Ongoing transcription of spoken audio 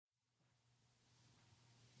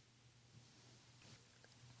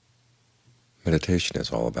Meditation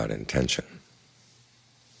is all about intention,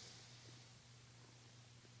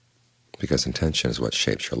 because intention is what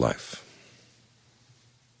shapes your life.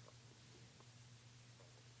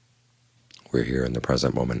 We're here in the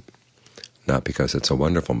present moment, not because it's a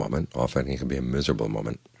wonderful moment. Often it can be a miserable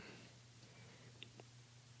moment.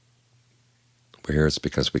 We're here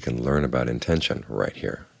because we can learn about intention right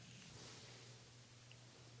here.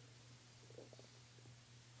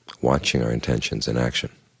 Watching our intentions in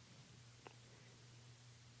action.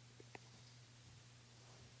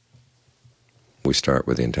 We start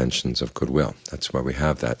with the intentions of goodwill. That's why we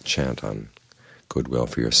have that chant on goodwill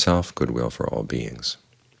for yourself, goodwill for all beings.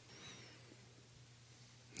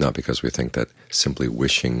 Not because we think that simply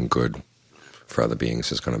wishing good for other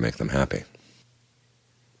beings is going to make them happy,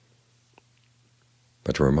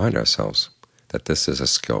 but to remind ourselves that this is a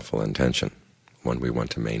skillful intention, one we want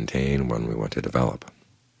to maintain, one we want to develop.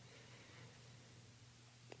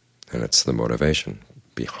 And it's the motivation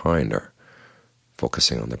behind our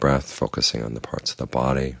focusing on the breath, focusing on the parts of the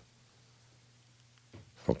body,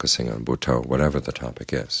 focusing on Buddha, whatever the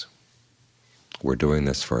topic is. We're doing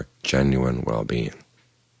this for genuine well-being.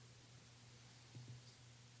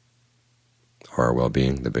 Our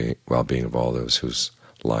well-being, the well-being of all those whose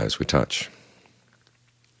lives we touch.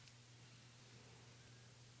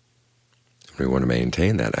 We want to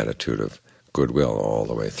maintain that attitude of goodwill all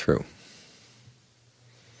the way through.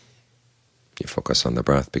 You focus on the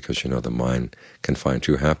breath because you know the mind can find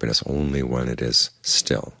true happiness only when it is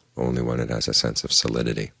still, only when it has a sense of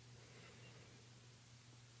solidity,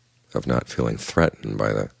 of not feeling threatened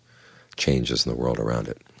by the changes in the world around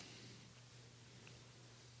it.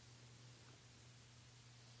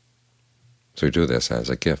 So we do this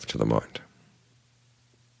as a gift to the mind.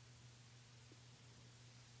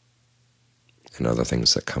 And other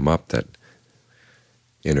things that come up that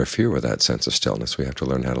interfere with that sense of stillness, we have to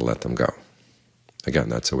learn how to let them go. Again,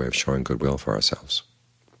 that's a way of showing goodwill for ourselves.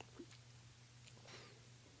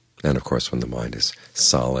 And of course, when the mind is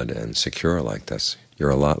solid and secure like this,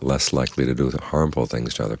 you're a lot less likely to do harmful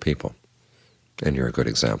things to other people. And you're a good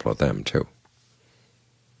example of them, too.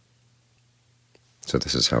 So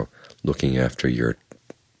this is how looking after your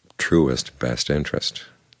truest, best interest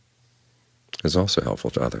is also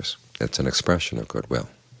helpful to others. It's an expression of goodwill.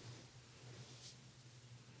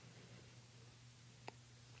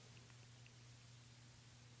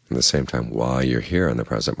 At the same time, while you're here in the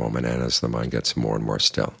present moment, and as the mind gets more and more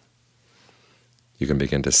still, you can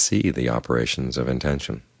begin to see the operations of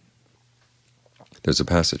intention. There's a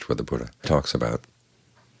passage where the Buddha talks about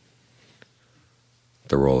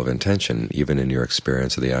the role of intention even in your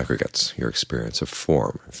experience of the aggregates, your experience of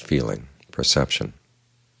form, feeling, perception,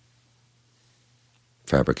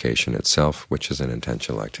 fabrication itself, which is an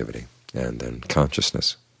intentional activity, and then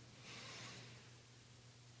consciousness.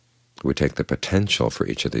 We take the potential for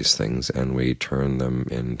each of these things and we turn them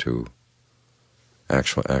into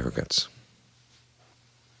actual aggregates.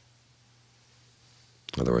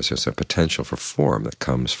 In other words, there's a potential for form that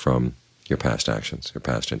comes from your past actions, your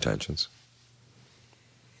past intentions.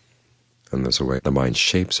 And there's a way the mind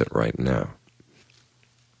shapes it right now,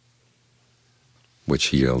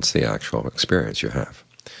 which yields the actual experience you have.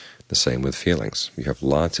 The same with feelings. You have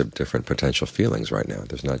lots of different potential feelings right now.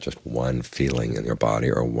 There's not just one feeling in your body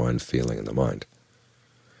or one feeling in the mind.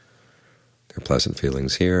 There are pleasant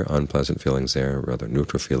feelings here, unpleasant feelings there, rather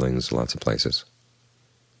neutral feelings, lots of places.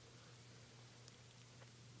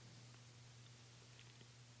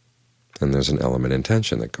 And there's an element of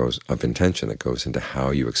intention that goes into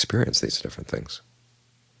how you experience these different things.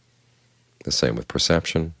 The same with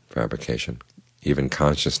perception, fabrication. Even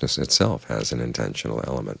consciousness itself has an intentional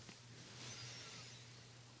element.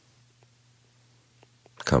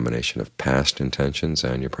 Combination of past intentions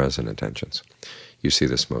and your present intentions. You see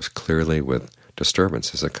this most clearly with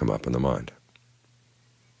disturbances that come up in the mind.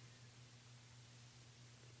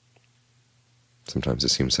 Sometimes it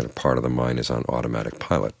seems that a part of the mind is on automatic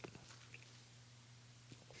pilot.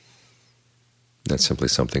 That's simply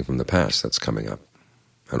something from the past that's coming up,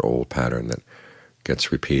 an old pattern that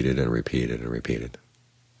gets repeated and repeated and repeated.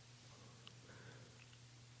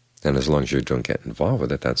 And as long as you don't get involved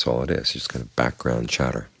with it, that's all it is. It's just kind of background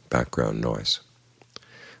chatter, background noise.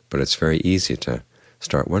 But it's very easy to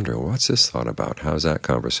start wondering, well, what's this thought about? How's that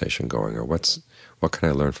conversation going? Or what can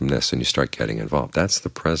I learn from this? And you start getting involved. That's the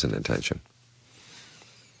present intention.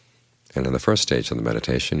 And in the first stage of the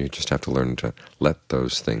meditation, you just have to learn to let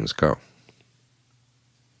those things go.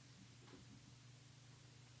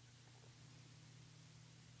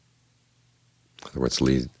 In other words,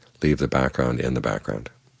 leave the background in the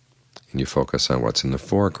background. And you focus on what's in the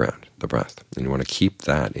foreground, the breath. And you want to keep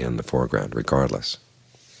that in the foreground regardless.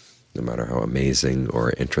 no matter how amazing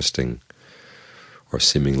or interesting or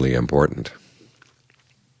seemingly important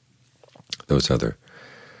those other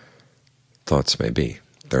thoughts may be.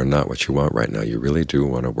 They're not what you want right now. You really do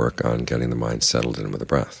want to work on getting the mind settled in with the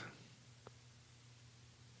breath.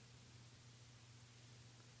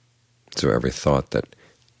 So every thought that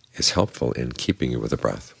is helpful in keeping you with the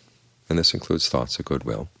breath, and this includes thoughts of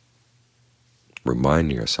goodwill,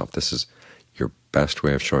 reminding yourself this is your best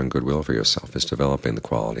way of showing goodwill for yourself, is developing the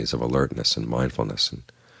qualities of alertness and mindfulness and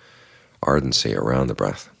ardency around the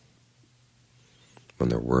breath. When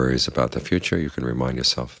there are worries about the future, you can remind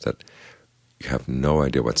yourself that you have no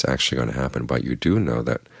idea what's actually going to happen, but you do know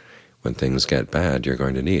that when things get bad, you're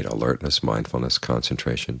going to need alertness, mindfulness,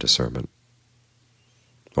 concentration, discernment,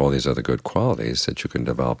 all these other good qualities that you can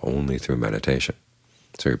develop only through meditation.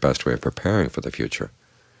 So your best way of preparing for the future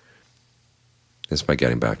is by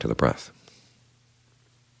getting back to the breath.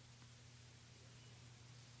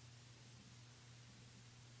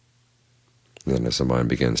 And then as the mind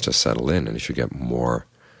begins to settle in and as you get more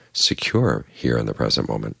secure here in the present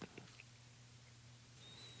moment,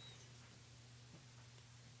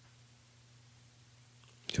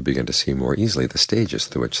 you begin to see more easily the stages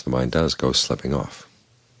through which the mind does go slipping off.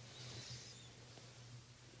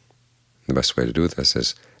 The best way to do this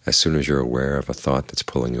is, as soon as you're aware of a thought that's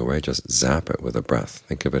pulling you away, just zap it with a breath.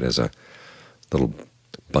 Think of it as a little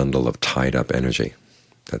bundle of tied-up energy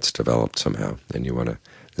that's developed somehow, and you want to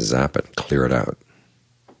zap it, clear it out,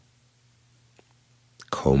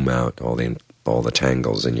 comb out all the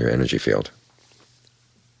tangles in your energy field.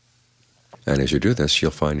 And as you do this,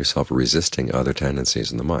 you'll find yourself resisting other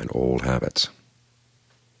tendencies in the mind, old habits.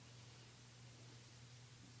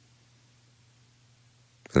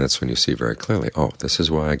 And that's when you see very clearly, oh, this is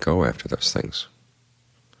why I go after those things.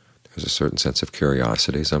 There's a certain sense of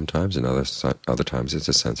curiosity sometimes, and other times it's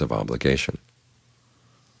a sense of obligation.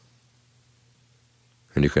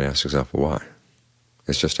 And you can ask yourself, why?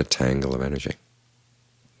 It's just a tangle of energy.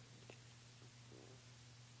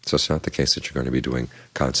 So it's not the case that you're going to be doing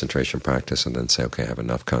concentration practice and then say, okay, I have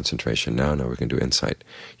enough concentration now we can do insight.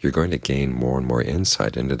 You're going to gain more and more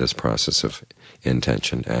insight into this process of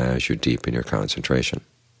intention as you deepen your concentration.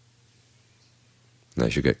 And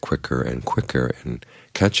as you get quicker and quicker in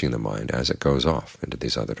catching the mind as it goes off into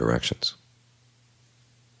these other directions.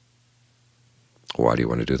 Why do you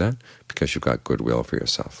want to do that? Because you've got goodwill for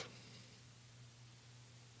yourself.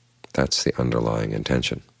 That's the underlying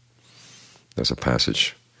intention. There's a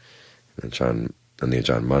passage in the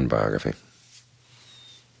Ajahn Mun biography,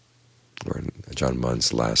 or in Ajahn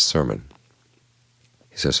Mun's last sermon.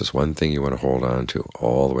 He says there's one thing you want to hold on to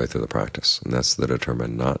all the way through the practice, and that's the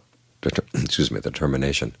determination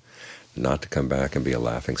not to come back and be a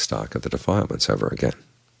laughingstock of the defilements ever again.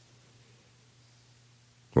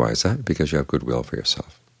 Why is that? Because you have goodwill for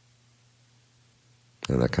yourself.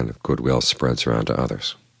 And that kind of goodwill spreads around to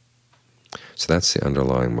others. So that's the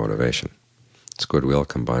underlying motivation. It's goodwill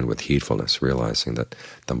combined with heedfulness, realizing that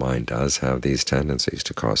the mind does have these tendencies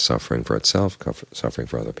to cause suffering for itself, suffering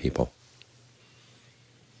for other people.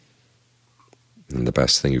 And the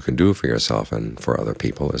best thing you can do for yourself and for other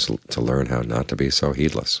people is to learn how not to be so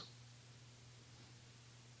heedless.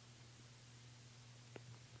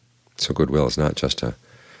 So goodwill is not just a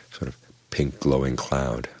sort of pink glowing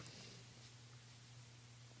cloud.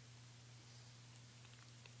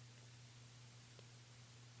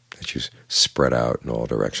 That you spread out in all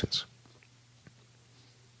directions.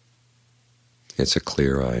 It's a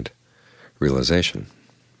clear-eyed realization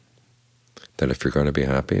that if you're going to be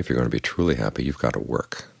happy, if you're going to be truly happy, you've got to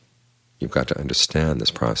work. You've got to understand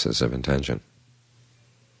this process of intention.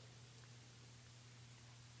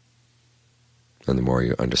 And the more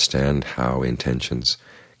you understand how intentions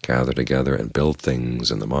gather together and build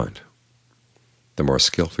things in the mind, the more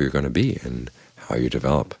skillful you're going to be in how you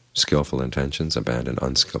develop skillful intentions, abandon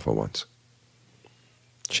unskillful ones,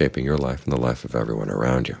 shaping your life and the life of everyone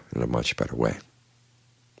around you in a much better way.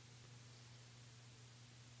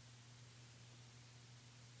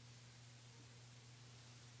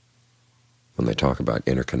 When they talk about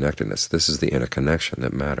interconnectedness, this is the interconnection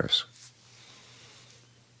that matters.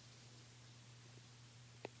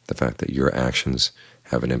 The fact that your actions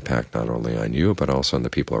have an impact not only on you, but also on the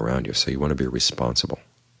people around you. So you want to be responsible.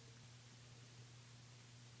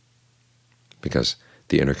 Because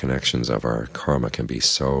the interconnections of our karma can be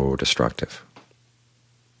so destructive,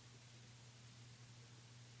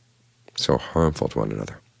 so harmful to one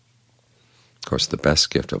another. Of course, the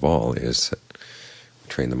best gift of all is that we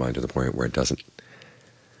train the mind to the point where it doesn't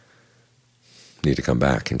need to come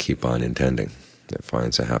back and keep on intending. It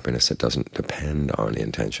finds a happiness that doesn't depend on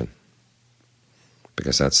intention.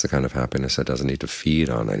 because that's the kind of happiness that doesn't need to feed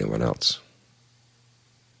on anyone else.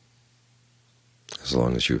 As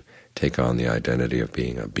long as you take on the identity of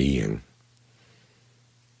being a being,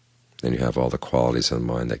 then you have all the qualities of the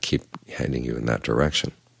mind that keep heading you in that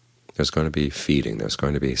direction. There's going to be feeding, there's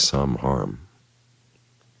going to be some harm.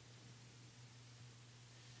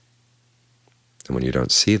 And when you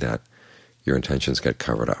don't see that, your intentions get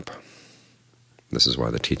covered up. This is why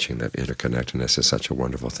the teaching that interconnectedness is such a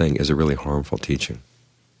wonderful thing is a really harmful teaching,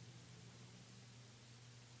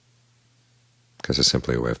 because it's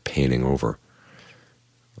simply a way of painting over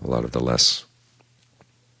a lot of the less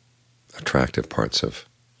attractive parts of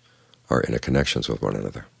our interconnections with one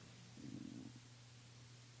another.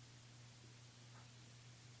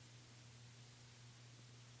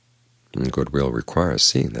 And goodwill requires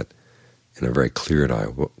seeing that in a very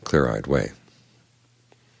clear-eyed way,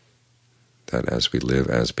 that as we live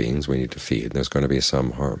as beings, we need to feed. There's going to be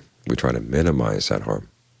some harm. We try to minimize that harm.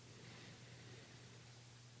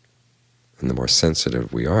 And the more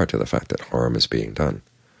sensitive we are to the fact that harm is being done,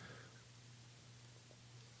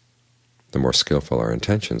 the more skillful our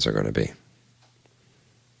intentions are going to be,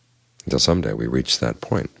 until someday we reach that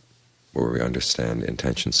point where we understand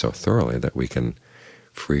intentions so thoroughly that we can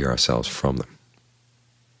free ourselves from them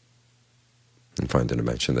and find a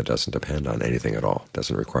dimension that doesn't depend on anything at all,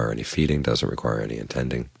 doesn't require any feeding, doesn't require any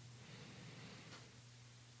intending.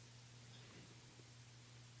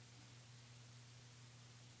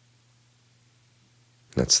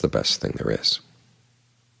 That's the best thing there is.